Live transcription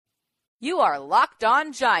You are Locked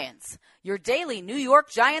On Giants, your daily New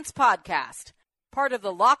York Giants podcast. Part of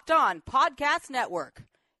the Locked On Podcast Network,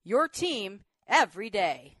 your team every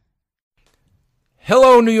day.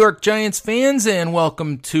 Hello, New York Giants fans, and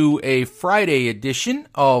welcome to a Friday edition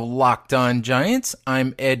of Locked On Giants.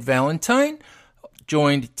 I'm Ed Valentine,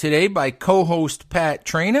 joined today by co-host Pat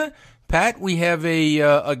Traina. Pat, we have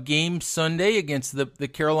a game Sunday against the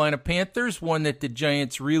Carolina Panthers, one that the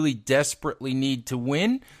Giants really desperately need to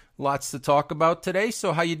win. Lots to talk about today.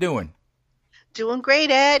 So how you doing? Doing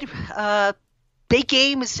great, Ed. Big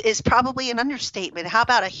game is probably an understatement. How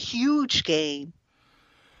about a huge game?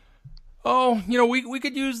 Oh, we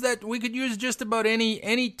could use that. We could use just about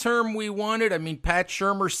any term we wanted. I mean, Pat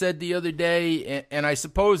Shurmur said the other day, and I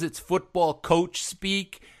suppose it's football coach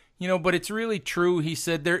speak, but it's really true. He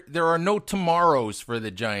said there are no tomorrows for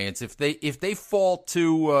the Giants. If they fall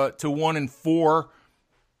to 1-4,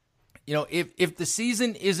 if the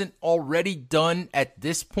season isn't already done at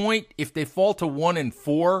this point, if they fall to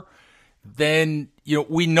 1-4, then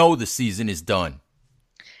we know the season is done.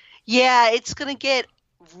 Yeah, it's going to get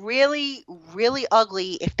really, really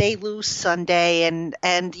ugly if they lose Sunday, and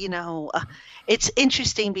it's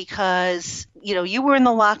interesting because you were in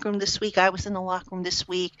the locker room this week, I was in the locker room this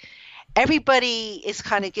week. Everybody is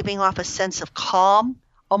kind of giving off a sense of calm,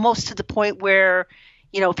 almost to the point where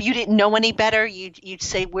if you didn't know any better, you'd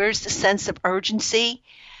say, where's the sense of urgency?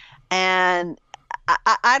 And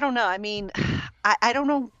I don't know. I mean, I don't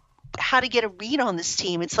know how to get a read on this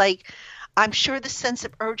team. It's like, I'm sure the sense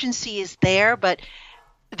of urgency is there, but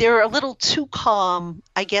they're a little too calm,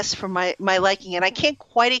 I guess, for my liking. And I can't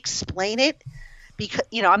quite explain it because,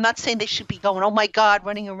 I'm not saying they should be going, oh my God,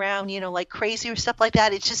 running around, like crazy or stuff like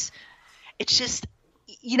that. It's just,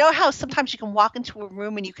 how sometimes you can walk into a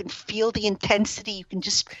room and you can feel the intensity, you can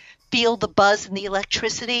just feel the buzz and the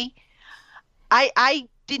electricity. I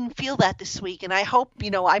didn't feel that this week, and I hope,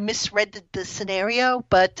 I misread the scenario,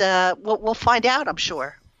 but we'll find out, I'm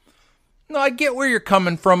sure. No, I get where you're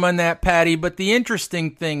coming from on that, Patty, but the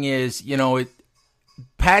interesting thing is,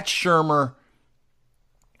 Pat Shurmur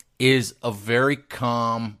is a very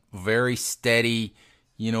calm, very steady,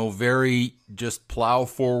 very just plow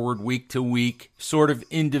forward week to week sort of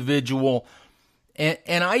individual.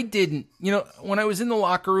 And I didn't, when I was in the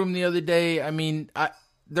locker room the other day, I mean,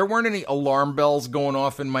 there weren't any alarm bells going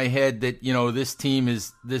off in my head that, this team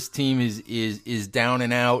is down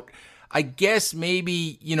and out. I guess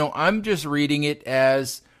maybe, I'm just reading it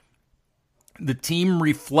as the team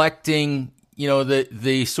reflecting,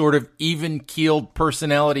 the sort of even-keeled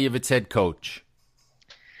personality of its head coach.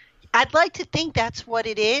 I'd like to think that's what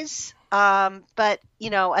it is, but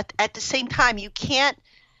at the same time, you can't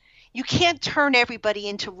turn everybody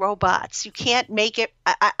into robots. You can't make it.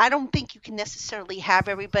 I don't think you can necessarily have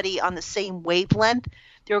everybody on the same wavelength.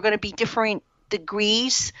 There are going to be different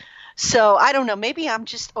degrees. So I don't know. Maybe I'm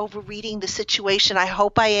just overreading the situation. I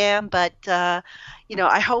hope I am, but I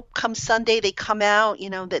hope come Sunday they come out.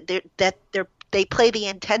 That they play the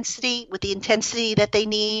intensity with the intensity that they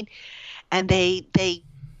need, and they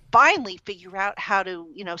finally figure out how to,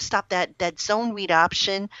 stop that zone read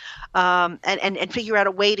option, and figure out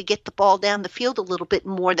a way to get the ball down the field a little bit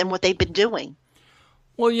more than what they've been doing.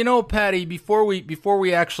 Well, Patty, before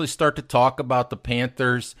we actually start to talk about the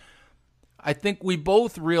Panthers, I think we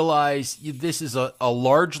both realize this is a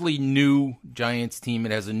largely new Giants team.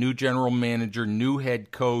 It has a new general manager, new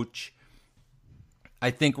head coach.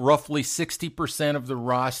 I think roughly 60% of the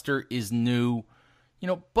roster is new.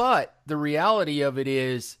 But the reality of it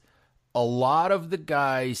is a lot of the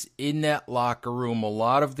guys in that locker room, a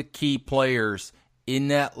lot of the key players in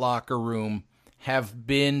that locker room have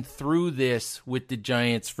been through this with the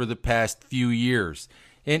Giants for the past few years.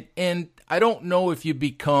 And I don't know if you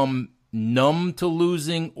become numb to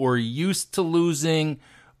losing or used to losing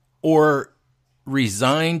or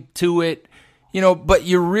resigned to it, but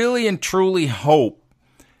you really and truly hope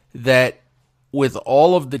that with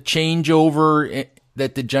all of the changeover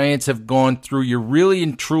that the Giants have gone through, you really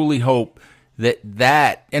and truly hope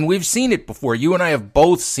that, and we've seen it before, you and I have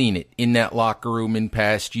both seen it in that locker room in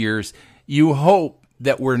past years, you hope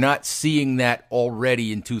that we're not seeing that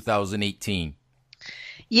already in 2018.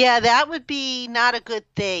 Yeah, that would be not a good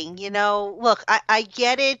thing. Look, I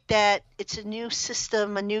get it that it's a new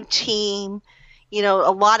system, a new team,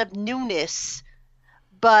 a lot of newness,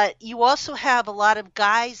 but you also have a lot of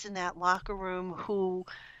guys in that locker room who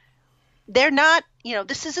they're not,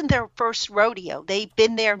 this isn't their first rodeo. They've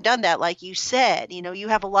been there and done that, like you said. You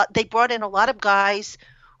have they brought in a lot of guys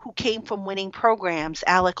who came from winning programs,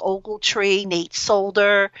 Alec Ogletree, Nate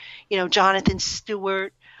Solder, Jonathan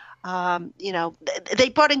Stewart. They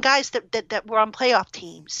brought in guys that were on playoff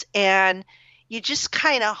teams, and you just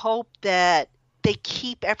kind of hope that they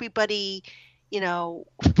keep everybody,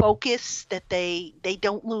 focused, that they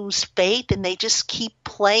don't lose faith, and they just keep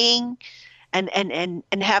playing and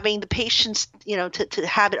having the patience, to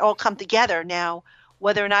have it all come together. Now,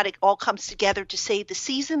 whether or not it all comes together to save the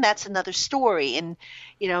season, that's another story. And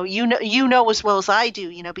you know as well as I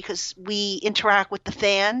do, because we interact with the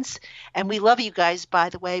fans, and we love you guys, by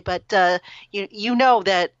the way. But you know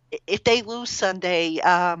that if they lose Sunday,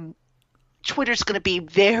 Twitter's going to be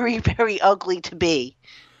very, very ugly to be.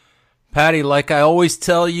 Patty, like I always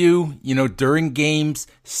tell you, during games,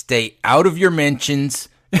 stay out of your mentions.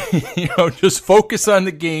 Just focus on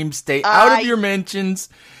the game, stay out of your mentions.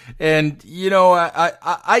 And,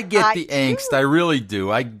 I get the angst. I really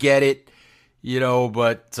do. I get it,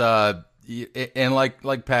 but, and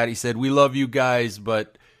like Patty said, we love you guys,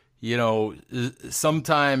 but,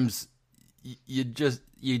 sometimes you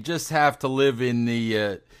just have to live in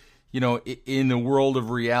the, in the world of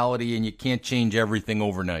reality, and you can't change everything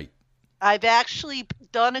overnight. I've actually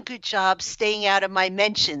done a good job staying out of my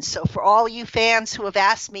mentions. So for all you fans who have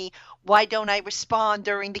asked me, why don't I respond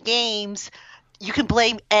during the games, you can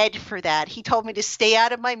blame Ed for that. He told me to stay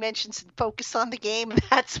out of my mentions and focus on the game, and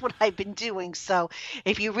that's what I've been doing. So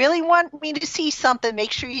if you really want me to see something,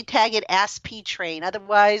 make sure you tag it Ask P Train.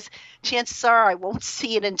 Otherwise, chances are I won't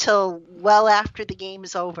see it until well after the game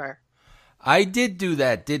is over. I did do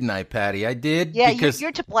that, didn't I, Patty? I did. Yeah, because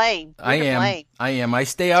you're to blame. I am. I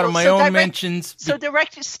stay out of my own mentions. So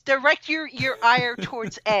direct your ire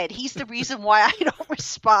towards Ed. He's the reason why I don't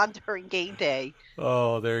respond during game day.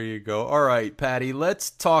 Oh, there you go. All right, Patty. Let's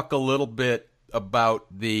talk a little bit about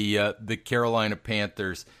the Carolina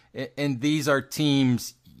Panthers, and these are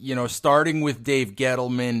teams. Starting with Dave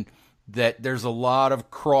Gettleman, that there's a lot of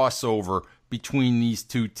crossover between these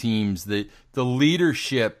two teams. The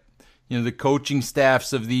leadership. The coaching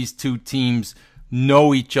staffs of these two teams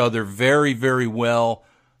know each other very, very well.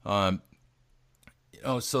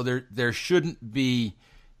 So there shouldn't be,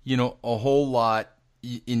 a whole lot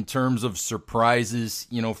in terms of surprises,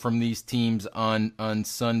 from these teams on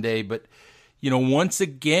Sunday. But, once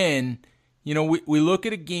again, we look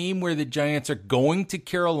at a game where the Giants are going to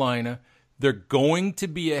Carolina. They're going to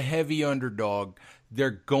be a heavy underdog. They're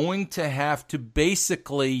going to have to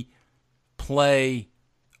basically play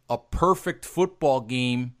a perfect football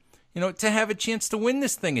game, to have a chance to win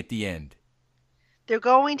this thing at the end. They're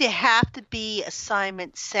going to have to be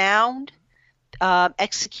assignment sound,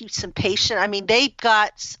 execute some patience. I mean, they've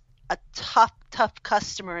got a tough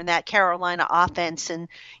customer in that Carolina offense, and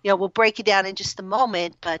we'll break it down in just a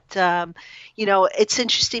moment. But it's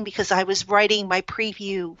interesting because I was writing my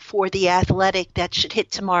preview for The Athletic that should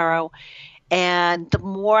hit tomorrow. And the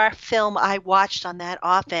more film I watched on that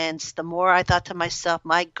offense, the more I thought to myself,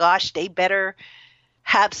 my gosh, they better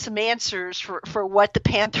have some answers for what the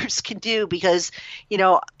Panthers can do, because,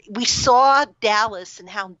 we saw Dallas and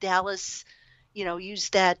how Dallas,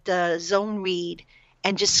 used that zone read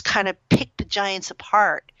and just kind of picked the Giants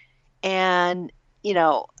apart. And,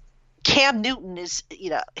 Cam Newton is,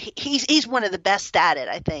 he's one of the best at it,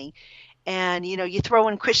 I think. And, you throw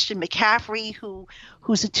in Christian McCaffrey,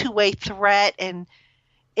 who's a two-way threat. And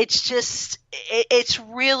it's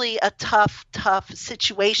really a tough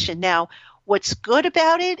situation. Now, what's good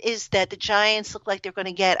about it is that the Giants look like they're going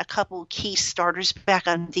to get a couple key starters back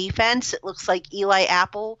on defense. It looks like Eli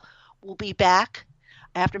Apple will be back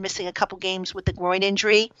after missing a couple games with the groin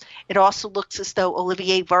injury. It also looks as though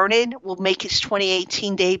Olivier Vernon will make his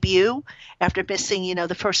 2018 debut after missing,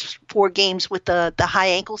 the first 4 games with the high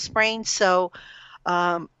ankle sprain. So,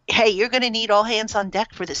 hey, you're going to need all hands on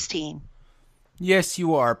deck for this team. Yes,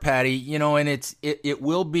 you are, Patty. And it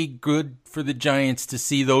will be good for the Giants to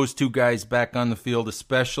see those two guys back on the field,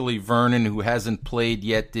 especially Vernon, who hasn't played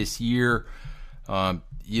yet this year.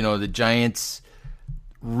 The Giants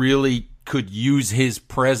really could use his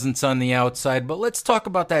presence on the outside. But let's talk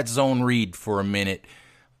about that zone read for a minute.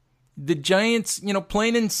 The Giants,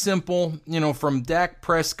 plain and simple, from Dak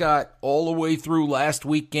Prescott all the way through last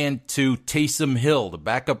weekend to Taysom Hill, the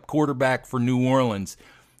backup quarterback for New Orleans,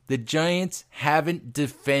 the Giants haven't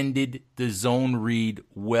defended the zone read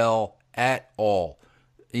well at all.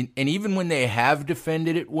 And even when they have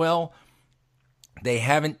defended it well, they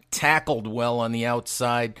haven't tackled well on the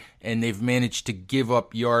outside, and they've managed to give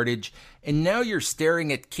up yardage. And now you're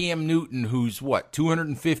staring at Cam Newton, who's,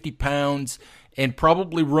 250 pounds, and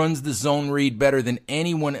probably runs the zone read better than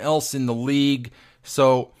anyone else in the league.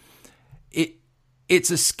 So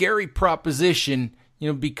it's a scary proposition,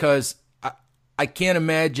 because I can't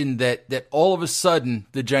imagine that all of a sudden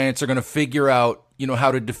the Giants are going to figure out,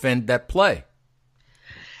 how to defend that play.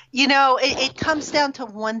 It comes down to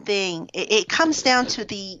one thing. It comes down to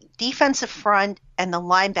the defensive front and the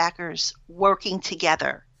linebackers working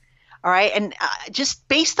together. All right. And just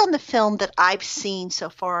based on the film that I've seen so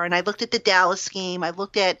far, and I looked at the Dallas game, I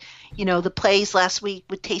looked at, the plays last week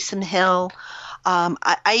with Taysom Hill.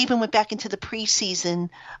 I even went back into the preseason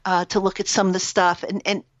to look at some of the stuff.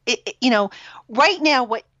 And right now,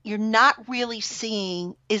 what you're not really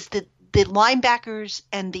seeing is the linebackers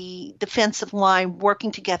and the defensive line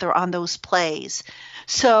working together on those plays.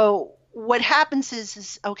 So what happens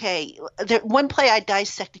is okay, one play I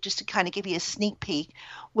dissected just to kind of give you a sneak peek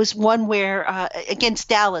was one where against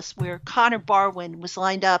Dallas where Connor Barwin was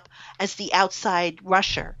lined up as the outside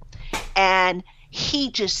rusher. And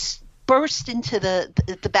he just burst into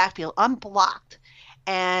the backfield unblocked.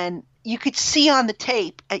 And you could see on the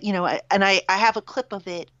tape, and I have a clip of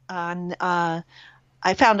it on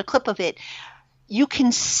I found a clip of it. You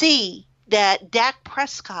can see that Dak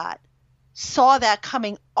Prescott saw that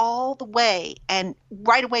coming all the way and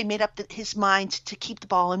right away made up his mind to keep the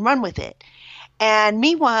ball and run with it. And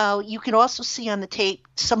meanwhile, you can also see on the tape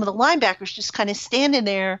some of the linebackers just kind of standing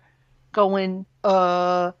there going,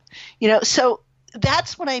 so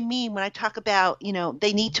that's what I mean when I talk about,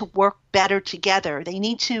 they need to work better together. They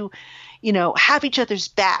need to, have each other's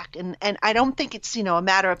back. And I don't think it's, a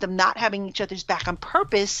matter of them not having each other's back on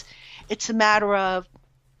purpose. It's a matter of,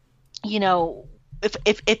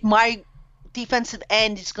 if my defensive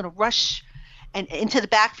end is going to rush and into the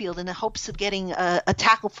backfield in the hopes of getting a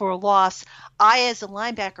tackle for a loss, I as a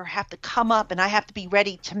linebacker have to come up and I have to be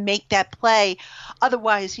ready to make that play.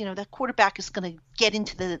 Otherwise, that quarterback is going to get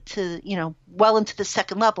into well into the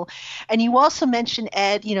second level. And you also mentioned,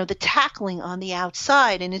 Ed, the tackling on the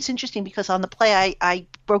outside. And it's interesting because on the play I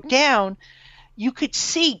broke down, you could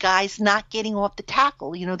see guys not getting off the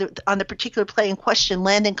tackle. On the particular play in question,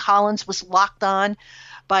 Landon Collins was locked on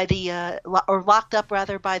by locked up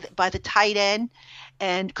rather by the tight end,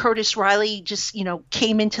 and Curtis Riley just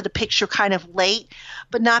came into the picture kind of late,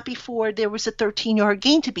 but not before there was a 13-yard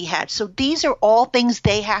gain to be had. So these are all things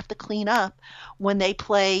they have to clean up when they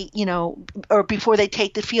play, or before they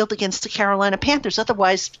take the field against the Carolina Panthers.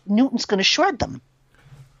 Otherwise, Newton's going to shred them.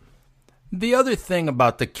 The other thing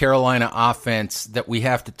about the Carolina offense that we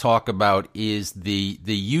have to talk about is the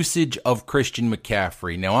usage of Christian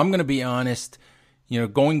McCaffrey. Now, I'm going to be honest.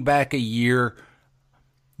 Going back a year,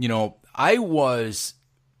 I was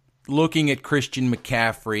looking at Christian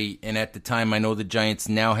McCaffrey, and at the time, I know the Giants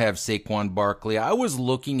now have Saquon Barkley. I was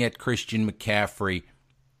looking at Christian McCaffrey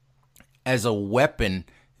as a weapon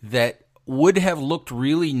that would have looked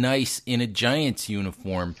really nice in a Giants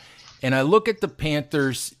uniform. And I look at the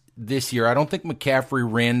Panthers this year. I don't think McCaffrey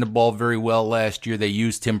ran the ball very well last year. They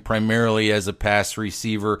used him primarily as a pass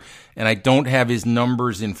receiver, and I don't have his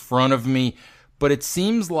numbers in front of me. But it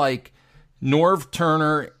seems like Norv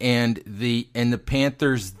Turner and the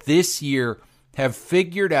Panthers this year have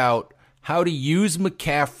figured out how to use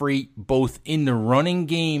McCaffrey both in the running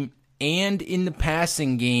game and in the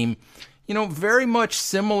passing game. Very much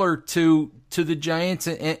similar to the Giants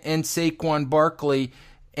and Saquon Barkley.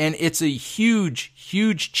 And it's a huge,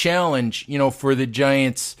 huge challenge, for the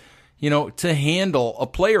Giants, to handle a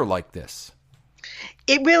player like this.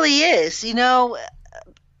 It really is.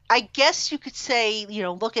 I guess you could say,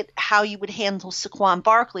 look at how you would handle Saquon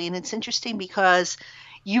Barkley. And it's interesting because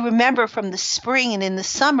you remember from the spring and in the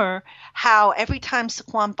summer how every time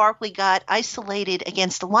Saquon Barkley got isolated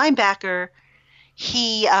against a linebacker,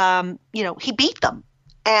 he beat them.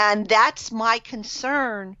 And that's my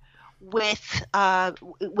concern with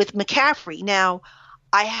McCaffrey. Now,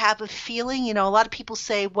 I have a feeling, a lot of people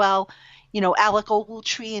say, well, Alec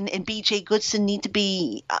Ogletree and B.J. Goodson need to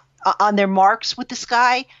be on their marks with this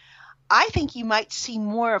guy. I think you might see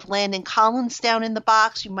more of Landon Collins down in the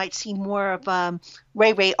box. You might see more of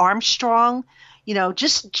Ray Armstrong,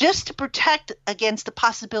 just to protect against the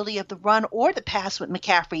possibility of the run or the pass with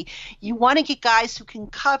McCaffrey. You want to get guys who can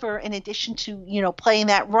cover in addition to, playing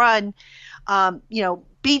that run.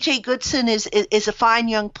 B.J. Goodson is a fine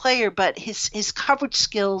young player, but his coverage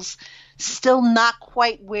skills still not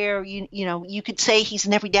quite where you could say he's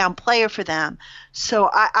an every down player for them. So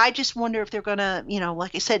I just wonder if they're going to,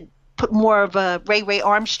 like I said, put more of a Ray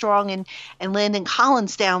Armstrong and Landon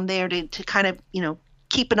Collins down there to kind of,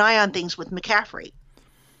 keep an eye on things with McCaffrey.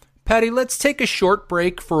 Patty, let's take a short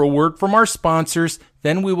break for a word from our sponsors.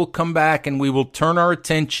 Then we will come back and we will turn our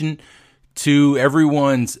attention to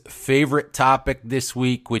everyone's favorite topic this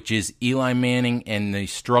week, which is Eli Manning and the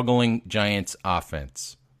struggling Giants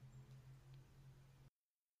offense.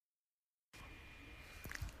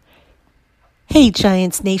 Hey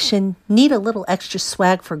Giants Nation, need a little extra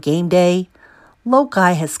swag for game day?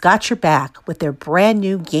 Lokai has got your back with their brand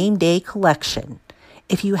new game day collection.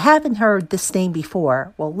 If you haven't heard this name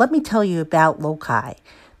before, well, let me tell you about Lokai.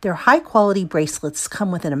 Their high-quality bracelets come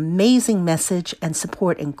with an amazing message and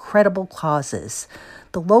support incredible causes.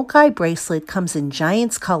 The Lokai bracelet comes in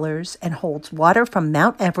Giants colors and holds water from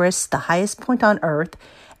Mount Everest, the highest point on Earth,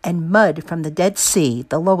 and mud from the Dead Sea,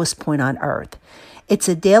 the lowest point on Earth. It's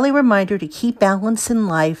a daily reminder to keep balance in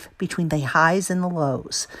life between the highs and the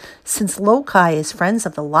lows. Since Lokai is friends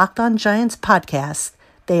of the Locked On Giants podcast,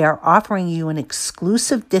 they are offering you an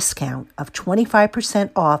exclusive discount of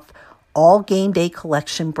 25% off all game day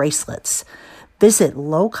collection bracelets. Visit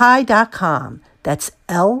lokai.com. That's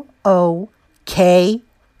LOKAI.com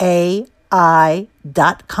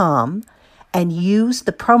and use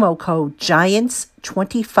the promo code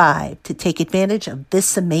GIANTS25 to take advantage of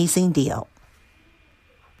this amazing deal.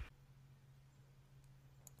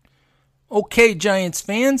 Okay, Giants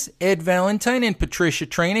fans, Ed Valentine and Patricia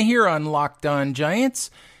Traina here on Locked On Giants,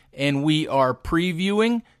 and we are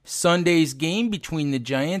previewing Sunday's game between the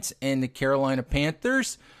Giants and the Carolina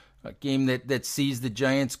Panthers, a game that sees the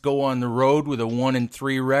Giants go on the road with a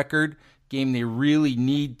 1-3 record, game they really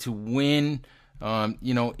need to win,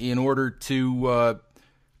 in order to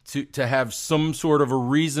have some sort of a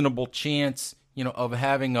reasonable chance, of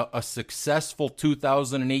having a successful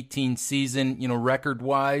 2018 season,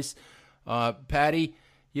 record-wise. Patty,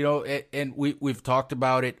 and we've talked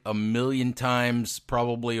about it a million times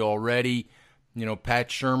probably already. Pat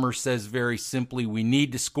Shurmur says very simply, we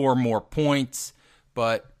need to score more points,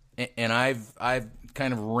 and I've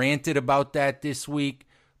kind of ranted about that this week,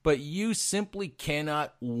 but you simply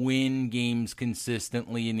cannot win games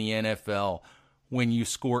consistently in the NFL when you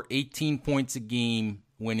score 18 points a game,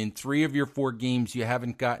 when in 3 of your 4 games you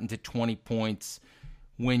haven't gotten to 20 points,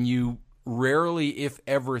 when you rarely, if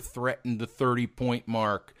ever, threaten the 30-point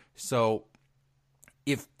mark. So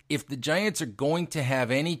if the Giants are going to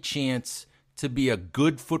have any chance to be a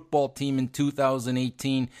good football team in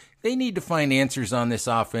 2018, they need to find answers on this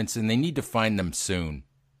offense, and they need to find them soon.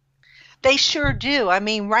 They sure do. I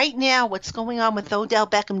mean, right now, what's going on with Odell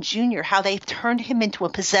Beckham Jr., how they've turned him into a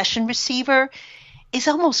possession receiver, is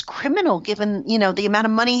almost criminal given, the amount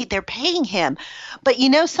of money they're paying him. But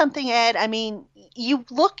something, Ed, I mean, you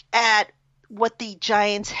look at what the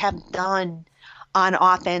Giants have done on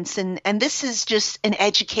offense, and this is just an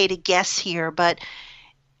educated guess here, but,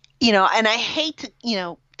 and I hate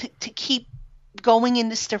to, to keep going in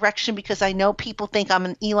this direction because I know people think I'm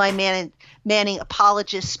an Eli Manning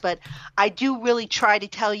apologist, but I do really try to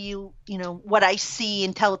tell you, what I see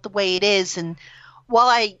and tell it the way it is. And while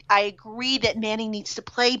I agree that Manning needs to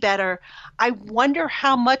play better, I wonder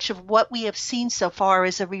how much of what we have seen so far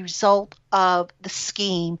is a result of the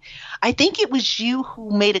scheme. I think it was you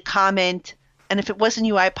who made a comment, and if it wasn't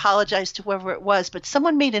you, I apologize to whoever it was, but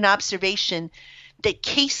someone made an observation that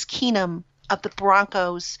Case Keenum of the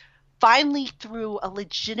Broncos finally threw a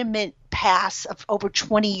legitimate pass of over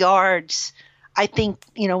 20 yards, I think,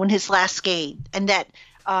 in his last game, and that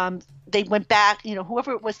they went back,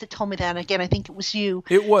 whoever it was that told me that, and again, I think it was you.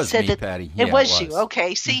 It was me, Patty. Yeah, it was you.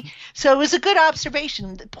 Okay. See, so it was a good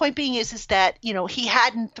observation. The point being is that, he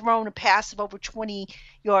hadn't thrown a pass of over 20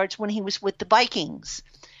 yards when he was with the Vikings,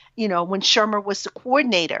 when Shurmur was the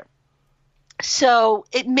coordinator. So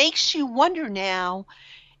it makes you wonder now,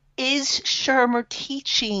 is Shurmur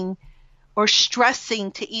teaching or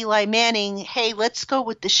stressing to Eli Manning, hey, let's go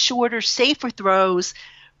with the shorter, safer throws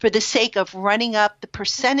for the sake of running up the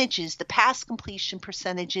percentages, the pass completion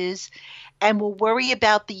percentages, and we'll worry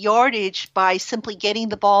about the yardage by simply getting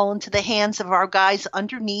the ball into the hands of our guys and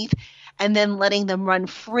then letting them run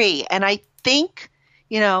free. And I think,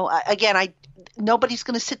 again, nobody's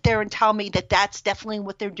going to sit there and tell me that that's definitely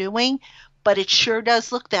what they're doing, but it sure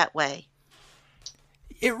does look that way.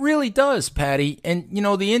 It really does, Patty. And,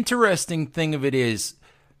 the interesting thing of it is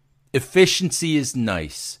efficiency is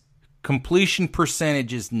nice. Completion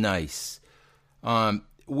percentage is nice.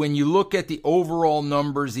 When you look at the overall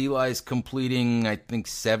numbers, Eli's completing, I think,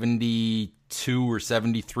 72 or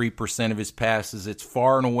 73% of his passes. It's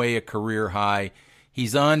far and away a career high.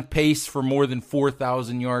 He's on pace for more than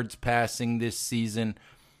 4,000 yards passing this season.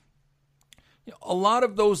 A lot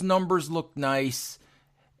of those numbers look nice.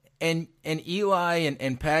 And Eli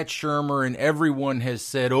and Pat Shurmur and everyone has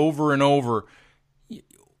said over and over,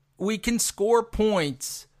 we can score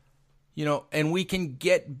points, and we can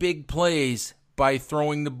get big plays by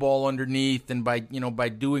throwing the ball underneath and by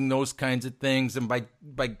doing those kinds of things and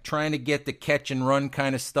by trying to get the catch and run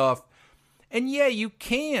kind of stuff. And yeah, you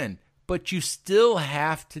can, but you still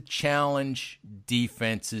have to challenge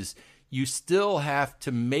defenses. you still have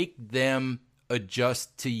to make them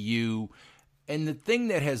adjust to you. And the thing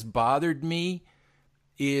that has bothered me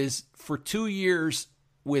is for 2 years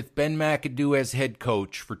with Ben McAdoo as head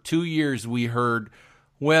coach, for 2 years we heard,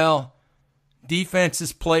 well,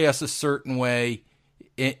 defenses play us a certain way,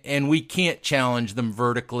 and we can't challenge them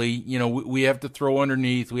vertically. You know, we have to throw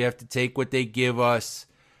underneath. We have to take what they give us.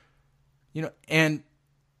 You know, and,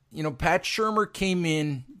 you know, Pat Shurmur came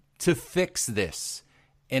in to fix this.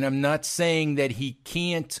 And I'm not saying that he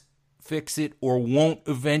can't fix it or won't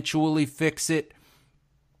eventually fix it,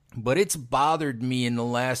 but it's bothered me in the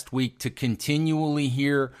last week to continually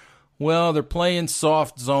hear, well, they're playing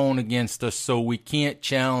soft zone against us, so we can't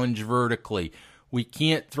challenge vertically. We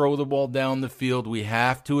can't throw the ball down the field. We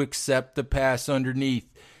have to accept the pass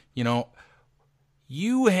underneath. You know,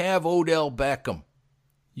 you have Odell Beckham.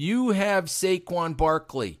 You have Saquon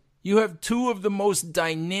Barkley. You have two of the most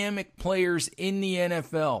dynamic players in the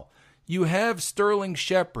NFL. You have Sterling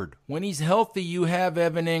Shepard. When he's healthy, you have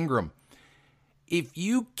Evan Ingram. If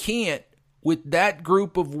you can't, with that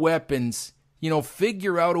group of weapons, you know,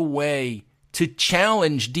 figure out a way to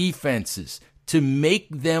challenge defenses, to make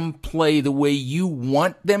them play the way you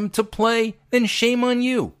want them to play, then shame on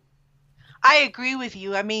you. I agree with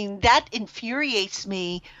you. I mean, that infuriates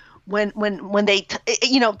me when they,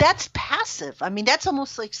 you know, that's passive. I mean, that's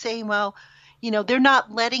almost like saying, well, you know, they're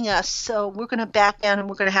not letting us, so we're going to back down and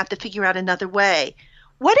we're going to have to figure out another way.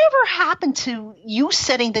 Whatever happened to you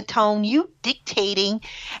setting the tone, you dictating,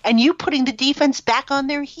 and you putting the defense back on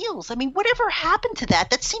their heels? I mean, whatever happened to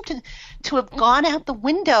that? That seemed to have gone out the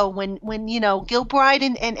window when you know, Gilbride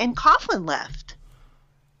and Coughlin left.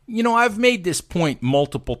 You know, I've made this point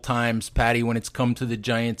multiple times, Patty, when it's come to the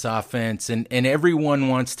Giants offense, and everyone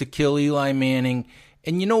wants to kill Eli Manning.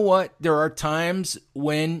 And you know what? There are times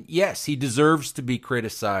when, yes, he deserves to be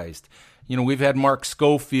criticized. You know, we've had Mark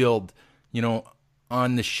Schofield, you know,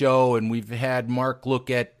 on the show, and we've had Mark look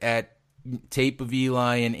at tape of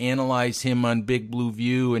Eli and analyze him on Big Blue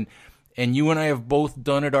View, and you and I have both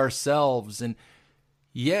done it ourselves. And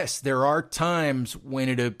yes, there are times when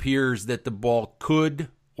it appears that the ball could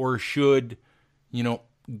or should, you know,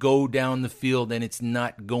 go down the field, and it's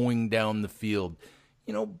not going down the field.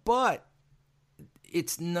 You know, but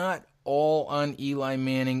it's not all on Eli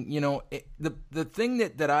Manning. You know, the thing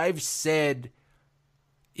that I've said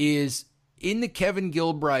is, in the Kevin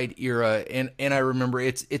Gilbride era, and I remember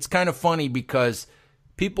it's kind of funny because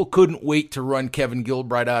people couldn't wait to run Kevin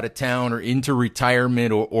Gilbride out of town or into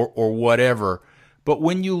retirement or whatever. But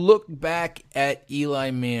when you look back at Eli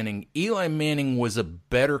Manning was a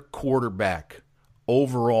better quarterback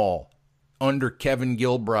overall under Kevin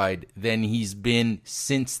Gilbride than he's been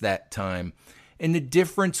since that time. And the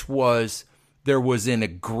difference was there was an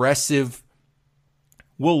aggressive,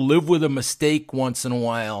 we'll live with a mistake once in a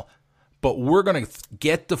while, but we're going to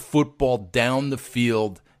get the football down the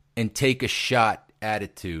field and take a shot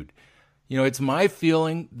attitude. You know, it's my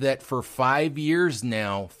feeling that for 5 years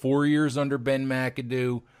now, 4 years under Ben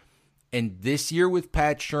McAdoo, and this year with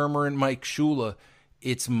Pat Shurmur and Mike Shula,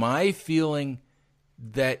 it's my feeling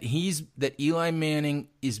that Eli Manning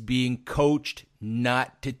is being coached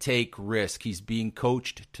not to take risk. He's being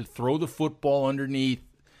coached to throw the football underneath,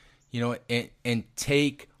 you know, and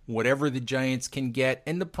take whatever the Giants can get.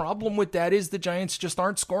 And the problem with that is the Giants just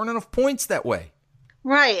aren't scoring enough points that way.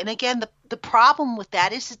 Right. And again, the problem with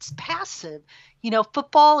that is it's passive. You know,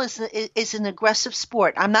 football is an aggressive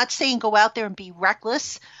sport. I'm not saying go out there and be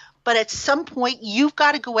reckless, but at some point you've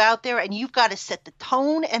got to go out there and you've got to set the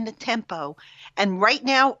tone and the tempo. And right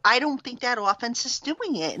now, I don't think that offense is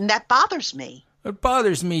doing it, and that bothers me. It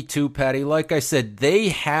bothers me too, Patty. Like I said, they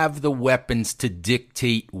have the weapons to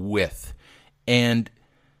dictate with, and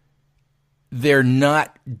they're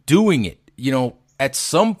not doing it. You know, at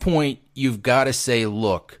some point, you've got to say,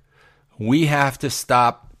 look, we have to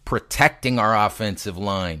stop protecting our offensive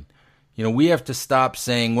line. You know, we have to stop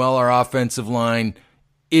saying, well, our offensive line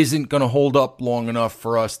isn't going to hold up long enough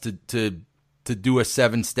for us to do a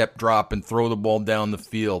 7-step drop and throw the ball down the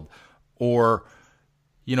field. Or,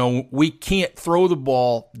 you know, we can't throw the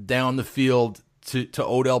ball down the field to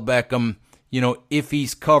Odell Beckham, you know, if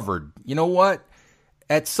he's covered. You know what?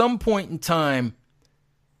 At some point in time,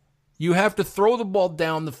 you have to throw the ball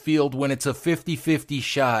down the field when it's a 50-50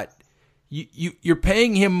 shot. You're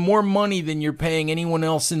paying him more money than you're paying anyone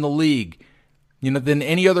else in the league, you know, than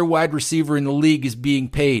any other wide receiver in the league is being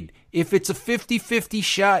paid. If it's a 50-50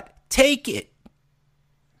 shot, take it.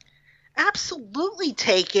 Absolutely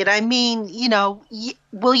take it. I mean, you know,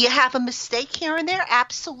 will you have a mistake here and there?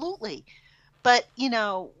 Absolutely. But, you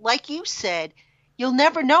know, like you said, you'll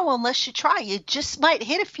never know unless you try. You just might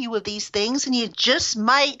hit a few of these things, and you just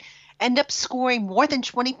might end up scoring more than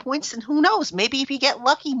 20 points, and who knows, maybe if you get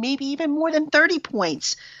lucky, maybe even more than 30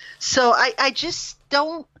 points. So I just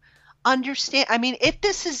don't understand. I mean, if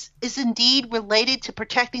this is indeed related to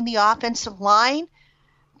protecting the offensive line,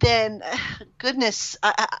 then goodness,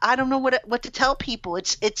 I don't know what to tell people.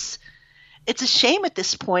 It's a shame at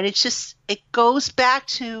this point. It goes back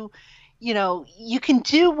to, you can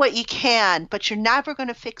do what you can, but you're never going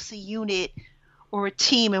to fix a unit or a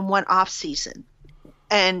team in one off season.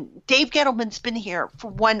 And Dave Gettleman's been here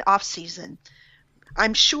for one off season.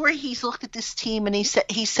 I'm sure he's looked at this team and he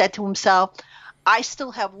said to himself, I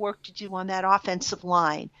still have work to do on that offensive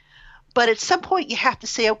line. But at some point you have to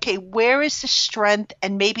say, okay, where is the strength?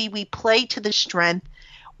 And maybe we play to the strength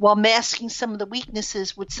while masking some of the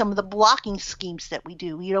weaknesses with some of the blocking schemes that we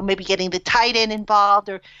do. Maybe getting the tight end involved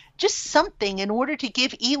or just something in order to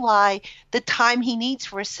give Eli the time he needs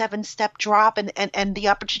for a 7-step drop and the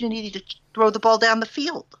opportunity to throw the ball down the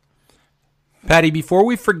field. Patty, before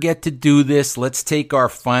we forget to do this, let's take our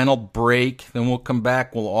final break. Then we'll come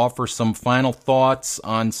back. We'll offer some final thoughts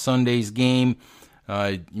on Sunday's game,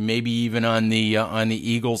 maybe even on the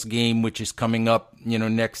Eagles game, which is coming up,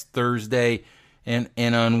 next Thursday, and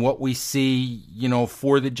on what we see,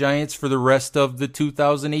 for the Giants for the rest of the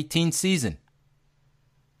 2018 season.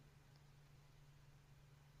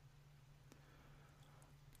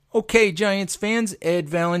 Okay, Giants fans, Ed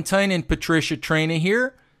Valentine and Patricia Traina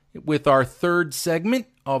here with our third segment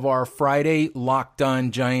of our Friday Locked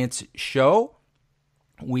On Giants show.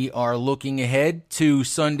 We are looking ahead to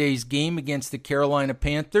Sunday's game against the Carolina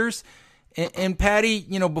Panthers. And Patty,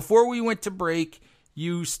 before we went to break,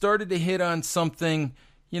 you started to hit on something,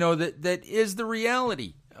 that is the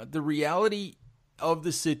reality. The reality of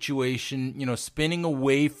the situation, spinning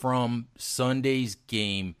away from Sunday's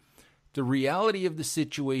game. The reality of the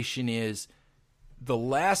situation is the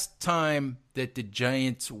last time that the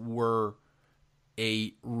Giants were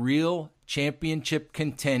a real championship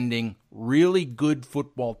contending, really good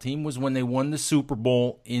football team was when they won the Super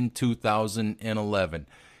Bowl in 2011.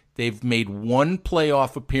 They've made one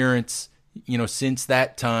playoff appearance, since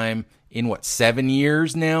that time in 7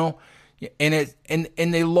 years now, and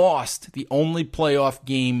they lost the only playoff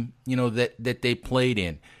game, that they played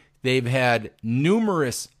in. They've had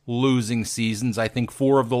numerous losing seasons. I think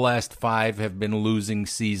 4 of the last 5 have been losing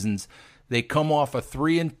seasons. They come off a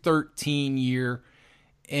 3-13 year,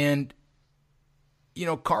 and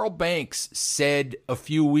Carl Banks said a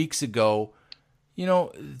few weeks ago,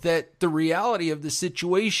 that the reality of the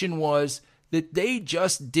situation was that they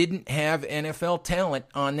just didn't have NFL talent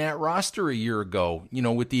on that roster a year ago,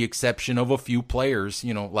 with the exception of a few players,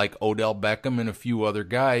 like Odell Beckham and a few other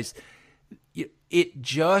guys.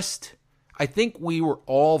 I think we were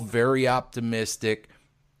all very optimistic,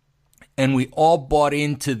 and we all bought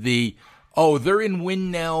into they're in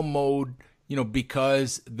win now mode,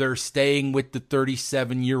 because they're staying with the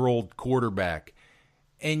 37-year-old quarterback.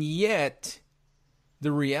 And yet,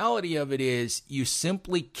 the reality of it is you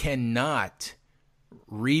simply cannot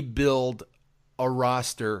rebuild a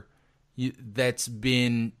roster that's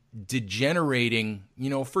been degenerating,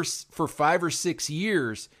 for 5 or 6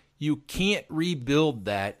 years. You can't rebuild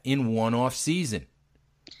that in one off season.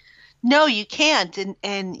 No, you can't.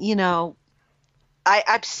 And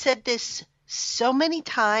I've said this so many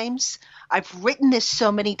times. I've written this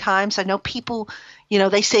so many times. I know people,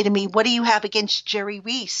 they say to me, what do you have against Jerry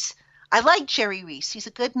Reese? I like Jerry Reese. He's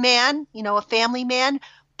a good man, a family man,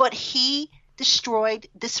 but he destroyed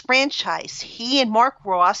this franchise. He and Mark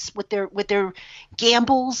Ross with their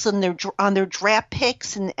gambles and on their draft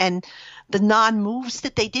picks and the non-moves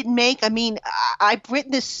that they didn't make. I mean, I've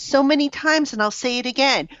written this so many times, and I'll say it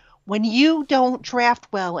again. When you don't draft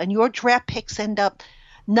well and your draft picks end up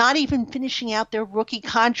not even finishing out their rookie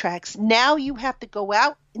contracts, now you have to go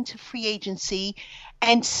out into free agency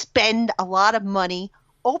and spend a lot of money,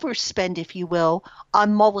 overspend, if you will,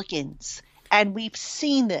 on mulligans. And we've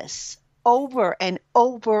seen this over and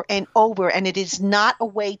over and over, and it is not a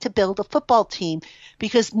way to build a football team,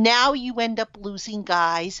 because now you end up losing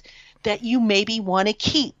guys that you maybe want to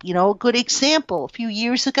keep. A good example, a few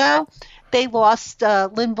years ago, they lost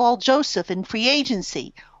Linval Joseph in free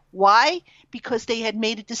agency. Why? Because they had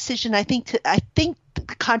made a decision. I think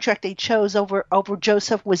the contract they chose over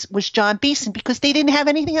Joseph was John Beeson, because they didn't have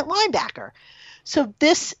anything at linebacker. So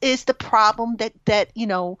this is the problem that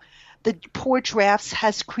the poor drafts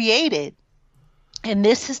has created. And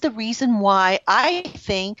this is the reason why I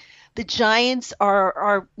think the Giants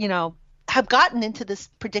are have gotten into this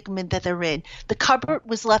predicament that they're in. The cupboard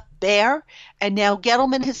was left bare, and now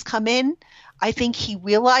Gettleman has come in. I think he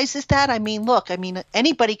realizes that. I mean, look,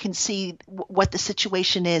 anybody can see what the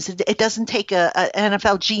situation is. It doesn't take an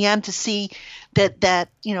NFL GM to see that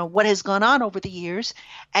what has gone on over the years.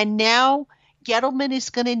 And now Gettleman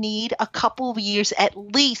is going to need a couple of years at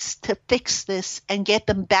least to fix this and get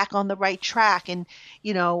them back on the right track. And,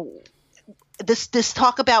 this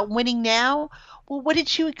talk about winning now, well, what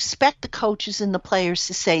did you expect the coaches and the players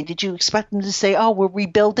to say? Did you expect them to say, oh, we're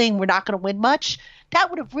rebuilding, we're not going to win much? That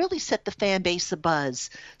would have really set the fan base abuzz.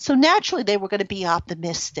 So naturally they were going to be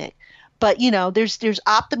optimistic. But, there's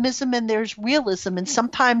optimism and there's realism. And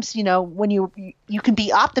sometimes, when you can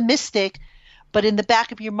be optimistic, but in the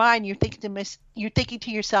back of your mind, you're thinking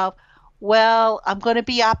to yourself, well, I'm going to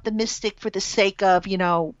be optimistic for the sake of,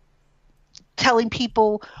 telling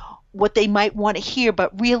people what they might want to hear.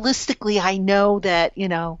 But realistically, I know that,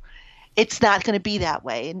 it's not going to be that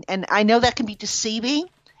way. And I know that can be deceiving.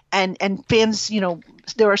 And fans,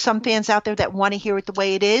 there are some fans out there that want to hear it the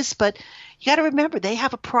way it is, but you got to remember they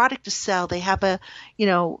have a product to sell. They have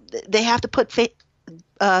they have to put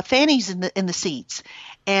fannies in the seats,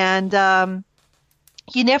 and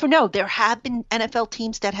you never know. There have been NFL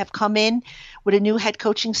teams that have come in with a new head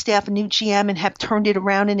coaching staff, a new GM, and have turned it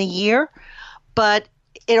around in a year, but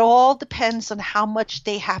it all depends on how much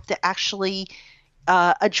they have to actually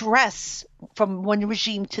address from one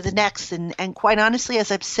regime to the next. And quite honestly,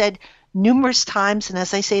 as I've said numerous times, and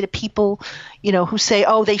as I say to people, who say,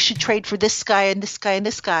 oh, they should trade for this guy and this guy and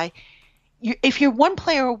this guy, if you're one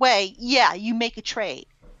player away, yeah, you make a trade.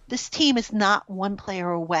 This team is not one player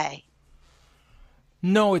away.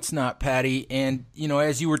 No, it's not, Patty. And,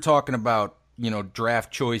 as you were talking about,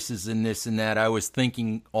 draft choices and this and that, I was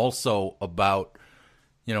thinking also about,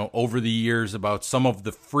 over the years about some of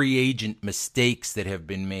the free agent mistakes that have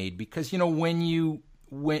been made. Because, when you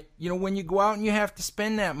go out and you have to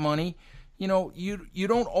spend that money, you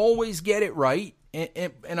don't always get it right.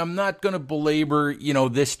 And I'm not going to belabor,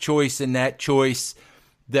 this choice and that choice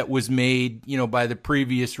that was made, by the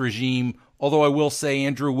previous regime. Although I will say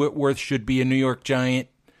Andrew Whitworth should be a New York Giant.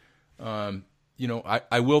 I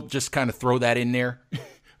will just kind of throw that in there.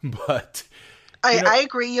 But I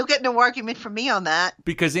agree. You'll get no argument from me on that.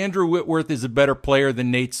 Because Andrew Whitworth is a better player than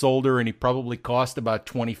Nate Solder, and he probably cost about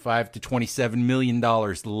 $25 to $27 million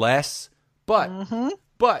less.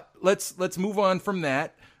 But let's move on from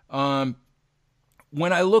that. When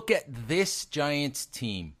I look at this Giants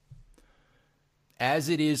team, as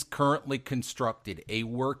it is currently constructed, a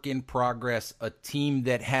work in progress, a team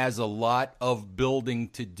that has a lot of building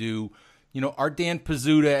to do. Our Dan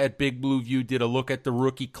Pizzuta at Big Blue View did a look at the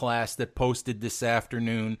rookie class that posted this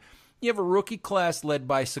afternoon. You have a rookie class led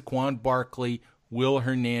by Saquon Barkley, Will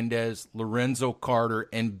Hernandez, Lorenzo Carter,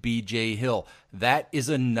 and B.J. Hill. That is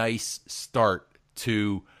a nice start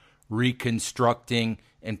to reconstructing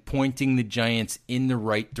and pointing the Giants in the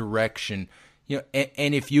right direction.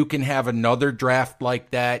 And if you can have another draft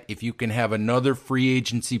like that, if you can have another free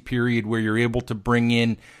agency period where you're able to bring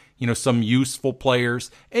in, some useful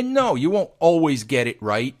players, and no, you won't always get it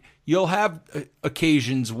right. You'll have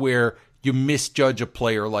occasions where you misjudge a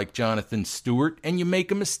player like Jonathan Stewart and you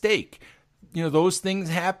make a mistake. Those things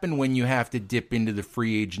happen when you have to dip into the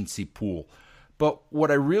free agency pool. But what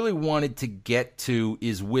I really wanted to get to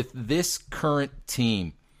is with this current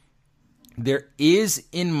team, there is,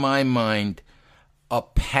 in my mind, a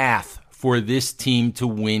path for this team to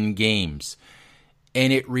win games.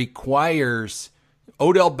 And it requires,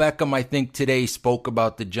 Odell Beckham, I think today spoke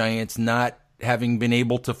about the Giants not having been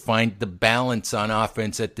able to find the balance on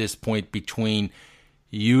offense at this point between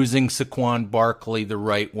using Saquon Barkley the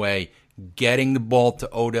right way, getting the ball to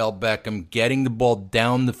Odell Beckham, getting the ball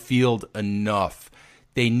down the field enough.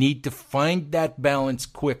 They need to find that balance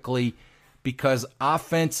quickly because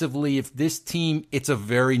offensively, if this team, it's a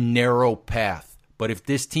very narrow path. But if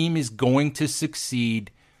this team is going to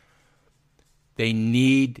succeed, they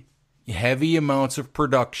need heavy amounts of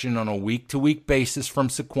production on a week-to-week basis from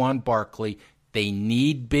Saquon Barkley. They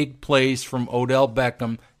need big plays from Odell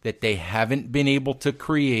Beckham that they haven't been able to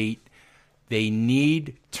create. They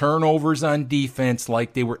need turnovers on defense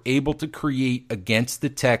like they were able to create against the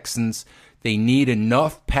Texans. They need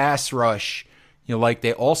enough pass rush, like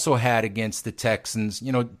they also had against the Texans,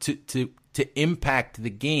 to impact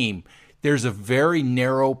the game. There's a very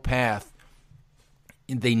narrow path.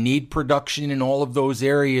 They need production in all of those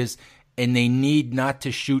areas, and they need not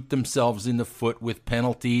to shoot themselves in the foot with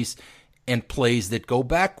penalties and plays that go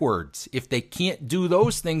backwards. If they can't do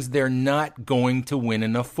those things, they're not going to win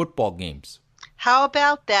enough football games. How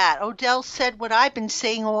about that? Odell said what I've been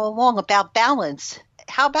saying all along about balance.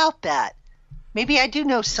 How about that? Maybe I do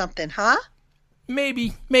know something, huh?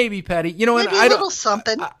 Maybe, Patty. Maybe a little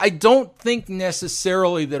something. I don't think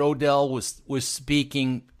necessarily that Odell was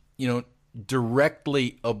speaking,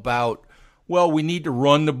 directly about, well, we need to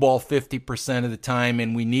run the ball 50% of the time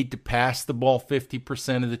and we need to pass the ball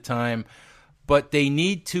 50% of the time, but they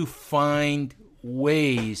need to find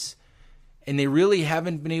ways, and they really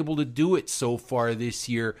haven't been able to do it so far this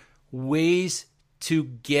year, ways to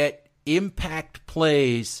get impact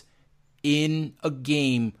plays in a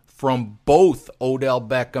game from both Odell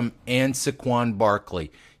Beckham and Saquon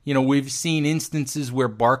Barkley. We've seen instances where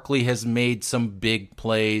Barkley has made some big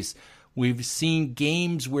plays. We've seen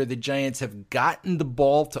games where the Giants have gotten the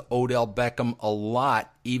ball to Odell Beckham a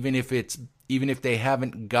lot, even if they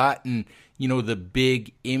haven't gotten, the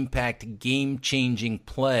big impact game-changing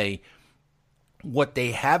play. What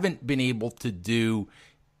they haven't been able to do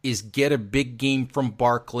is get a big game from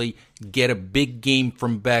Barkley, get a big game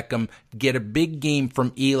from Beckham, get a big game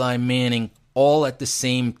from Eli Manning all at the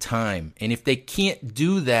same time. And if they can't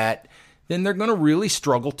do that, then they're going to really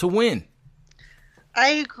struggle to win. I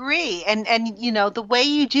agree. And the way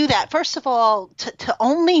you do that, first of all, to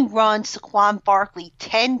only run Saquon Barkley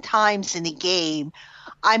 10 times in a game,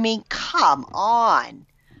 I mean, come on.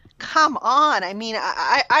 I mean,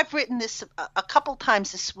 I've written this a couple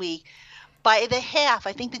times this week. By the half,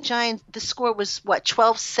 I think the score was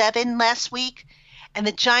 12-7 last week, and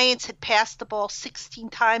the Giants had passed the ball 16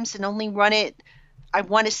 times and only run it, I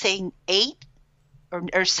want to say 8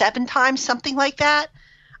 or 7 times, something like that.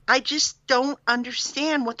 I just don't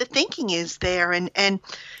understand what the thinking is there. And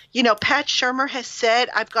Pat Shurmur has said,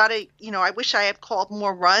 I've got to, I wish I had called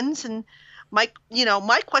more runs. And my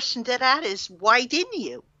question to that is, why didn't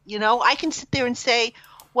you? I can sit there and say,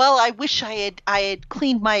 well, I wish I had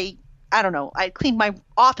cleaned my, I cleaned my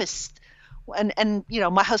office, and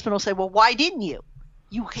my husband will say, well, why didn't you?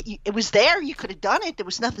 It was there. You could have done it. There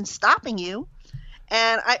was nothing stopping you.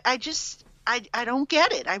 And I don't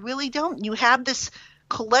get it. I really don't. You have this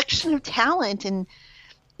collection of talent, and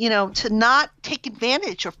to not take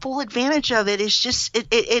advantage or full advantage of it is just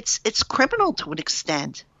it's criminal to an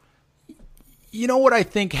extent. You know what I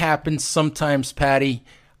think happens sometimes, Patty?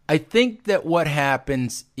 I think that what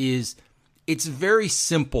happens is it's very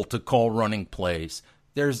simple to call running plays.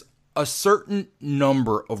 There's a certain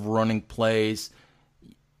number of running plays,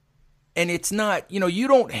 and it's not, you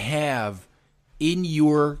don't have in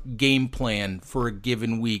your game plan for a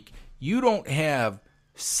given week, you don't have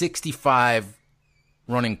 65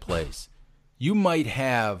 running plays. You might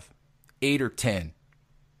have 8 or 10.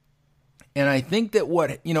 And I think that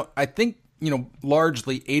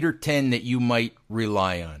largely 8 or 10 that you might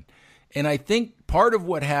rely on. And I think part of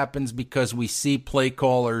what happens, because we see play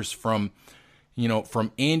callers from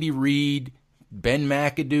Andy Reid, Ben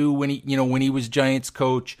McAdoo when he was Giants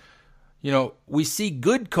coach, we see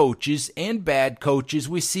good coaches and bad coaches.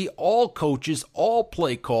 We see all coaches, all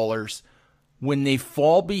play callers, when they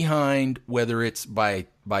fall behind, whether it's by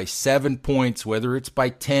 7 points, whether it's by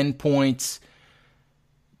 10 points,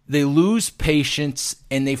 they lose patience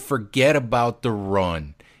and they forget about the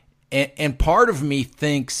run. And part of me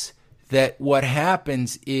thinks that what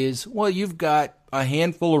happens is, well, you've got a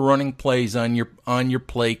handful of running plays on your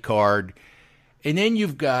play card, and then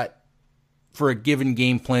you've got, for a given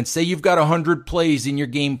game plan, say you've got 100 plays in your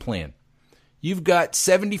game plan. You've got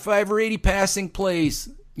 75 or 80 passing plays,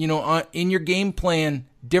 in your game plan,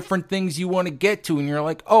 different things you want to get to, and you're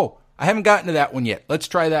like, oh, I haven't gotten to that one yet. Let's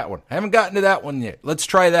try that one. I haven't gotten to that one yet. Let's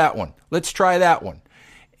try that one. Let's try that one.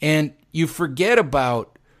 And you forget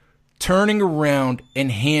about turning around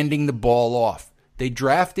and handing the ball off. They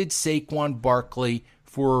drafted Saquon Barkley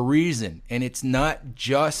for a reason, and it's not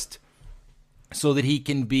just so that he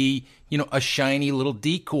can be, a shiny little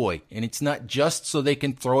decoy, and it's not just so they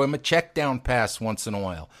can throw him a check down pass once in a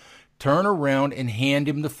while. Turn around and hand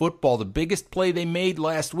him the football. The biggest play they made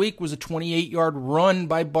last week was a 28-yard run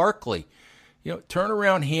by Barkley. Turn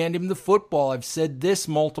around, hand him the football. I've said this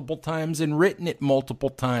multiple times and written it multiple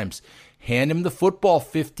times. Hand him the football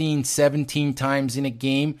 15, 17 times in a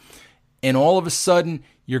game, and all of a sudden,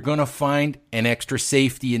 you're going to find an extra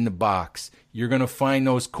safety in the box. You're going to find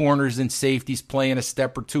those corners and safeties playing a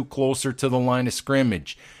step or two closer to the line of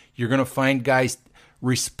scrimmage. You're going to find guys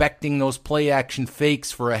respecting those play-action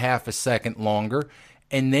fakes for a half a second longer,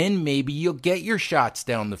 and then maybe you'll get your shots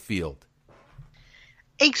down the field.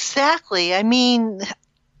 Exactly. I mean,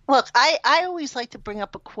 look, I always like to bring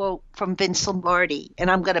up a quote from Vince Lombardi, and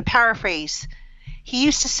I'm going to paraphrase. He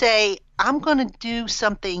used to say, I'm going to do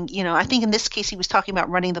something, I think in this case he was talking about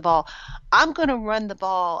running the ball. I'm going to run the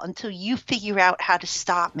ball until you figure out how to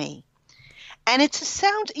stop me. And it's a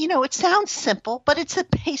sound, it sounds simple, but it's a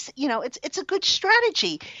pace, it's a good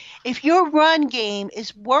strategy. If your run game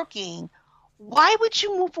is working, why would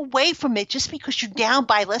you move away from it just because you're down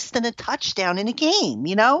by less than a touchdown in a game,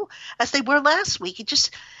 as they were last week?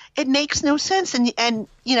 It makes no sense. And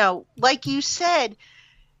like you said,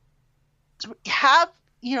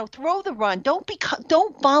 throw the run.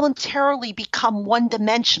 Don't voluntarily become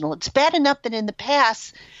one-dimensional. It's bad enough that in the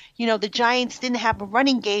past, the Giants didn't have a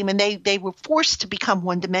running game and they were forced to become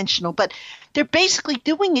one-dimensional, but they're basically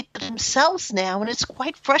doing it themselves now, and it's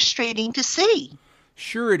quite frustrating to see.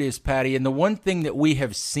 Sure it is, Patty. And the one thing that we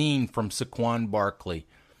have seen from Saquon Barkley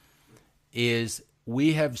is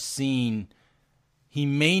we have seen he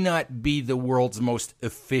may not be the world's most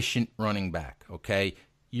efficient running back, okay?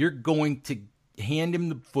 You're going to hand him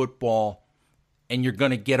the football and you're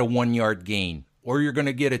going to get a 1-yard gain, or you're going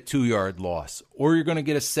to get a 2-yard loss, or you're going to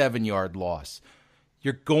get a 7-yard loss.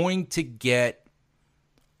 You're going to get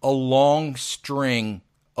a long string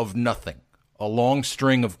of nothing, a long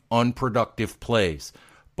string of unproductive plays.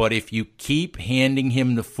 But if you keep handing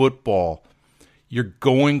him the football, you're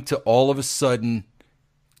going to all of a sudden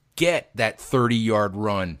get that 30-yard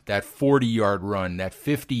run, that 40-yard run, that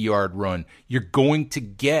 50-yard run. You're going to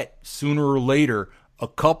get, sooner or later, a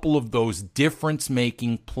couple of those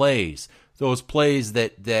difference-making plays, those plays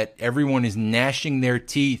that everyone is gnashing their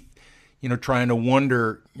teeth, trying to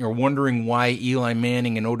wondering why Eli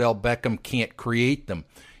Manning and Odell Beckham can't create them.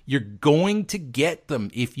 You're going to get them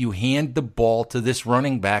if you hand the ball to this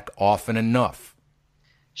running back often enough.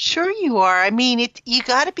 Sure you are. I mean, you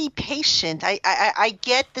got to be patient. I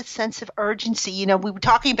get the sense of urgency. We were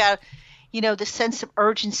talking about, the sense of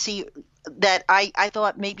urgency that I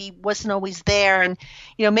thought maybe wasn't always there. And,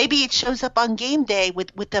 maybe it shows up on game day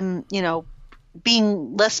with them,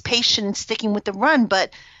 being less patient and sticking with the run.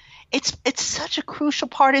 But it's such a crucial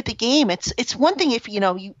part of the game. It's one thing if you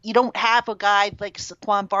don't have a guy like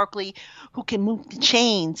Saquon Barkley who can move the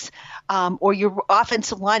chains, or your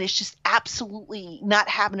offensive line is just absolutely not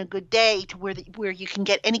having a good day to where you can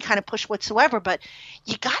get any kind of push whatsoever. But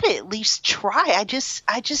you got to at least try.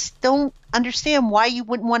 I just don't understand why you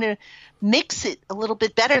wouldn't want to mix it a little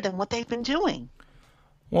bit better than what they've been doing.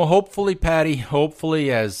 Well, hopefully, Patty, as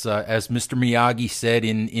Mr. Miyagi said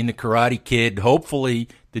in The Karate Kid, hopefully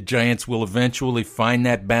the Giants will eventually find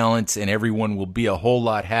that balance and everyone will be a whole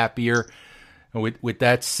lot happier. With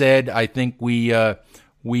that said, I think we have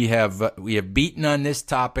beaten on this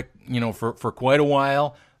topic, for quite a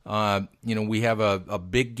while. We have a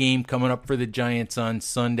big game coming up for the Giants on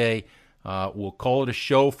Sunday. We'll call it a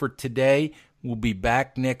show for today. We'll be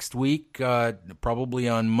back next week, probably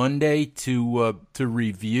on Monday, to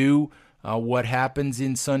review what happens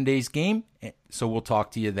in Sunday's game. So we'll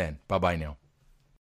talk to you then. Bye-bye now.